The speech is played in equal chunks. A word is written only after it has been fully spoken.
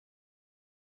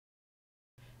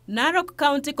Narok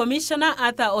County Commissioner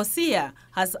Arthur Osiya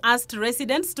has asked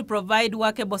residents to provide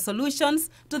workable solutions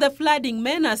to the flooding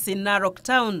menace in Narok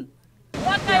town.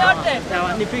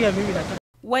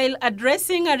 While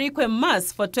addressing a Requim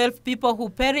mass for 12 people who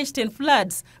perished in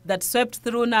floods that swept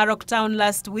through Narok town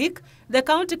last week, the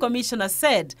county commissioner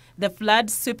said the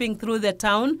floods sweeping through the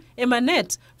town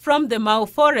emanate from the Mau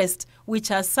forest, which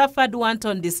has suffered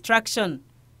wanton destruction.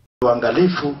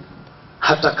 Uangalifu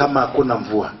hata kama hakuna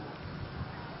mvua.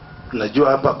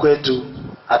 Unajua hapa kwetu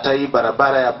hata hii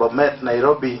barabara ya Bomet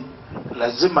Nairobi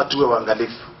lazima tuwe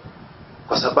waangalifu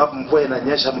kwa sababu mvua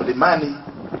inanyesha mlimani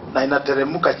na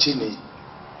inateremka chini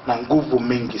na nguvu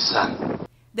mingi sana.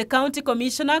 The county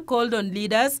commissioner called on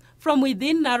leaders from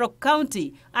within Narok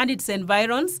County and its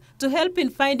environs to help in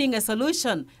finding a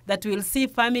solution that will see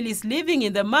families living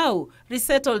in the Mau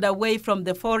resettled away from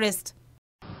the forest.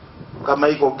 Kama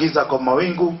iko giza kwa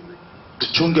mawingu,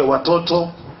 tuchunge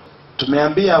watoto.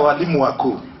 Tumeambia walimu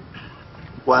wakuu,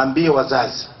 waambie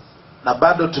wazazi, na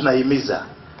bado tunahimiza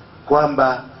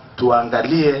kwamba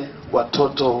tuangalie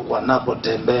watoto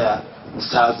wanapotembea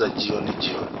saa za jioni.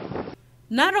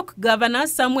 Narok Governor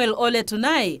Samuel Ole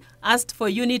Tunai asked for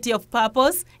unity of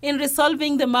purpose in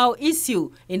resolving the Mau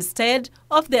issue instead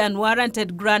of the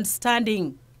unwarranted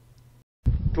grandstanding.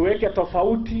 Tuweke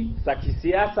tofauti za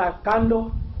kisiasa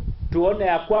kando, tuone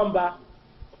ya kwamba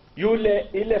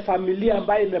ile familia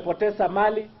ambayo imepoteza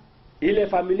mali, ile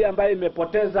familia ambayo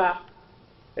imepoteza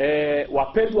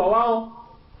wapendwa wao,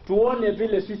 tuone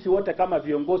vile sisi wote kama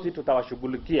viongozi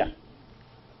tutawashughulikia.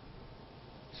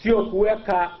 Sio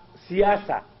kuweka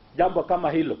siasa jambo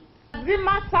kama hilo.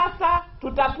 Lazima sasa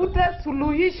tutafute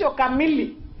suluhisho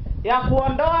kamili ya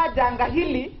kuondoa janga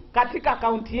hili katika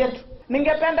kaunti yetu.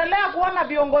 Ningependelea kuona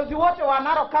viongozi wote wa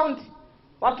Narok County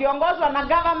wakiongozwa na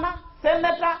governor,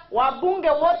 senator, wabunge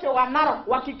wote wa Narok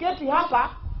wakiketi hapa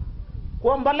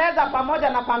kuomboleza pamoja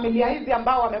na familia hizi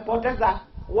ambao wamepoteza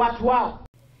watu wao.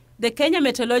 The Kenya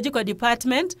Meteorological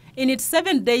Department, in its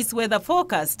 7 days weather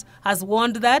forecast, has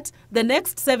warned that the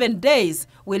next 7 days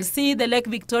will see the Lake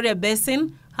Victoria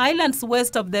Basin, highlands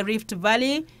west of the Rift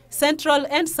Valley, Central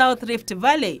and South Rift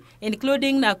Valley,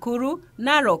 including Nakuru,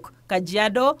 Narok,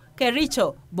 Kajiado,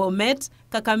 Kericho, Bomet,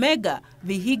 Kakamega,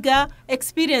 Vihiga,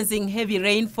 experiencing heavy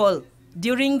rainfall.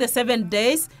 During the 7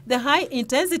 days, the high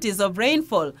intensities of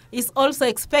rainfall is also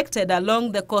expected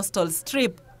along the coastal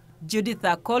strip. Judith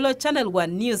Akolo, Channel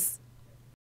 1 News.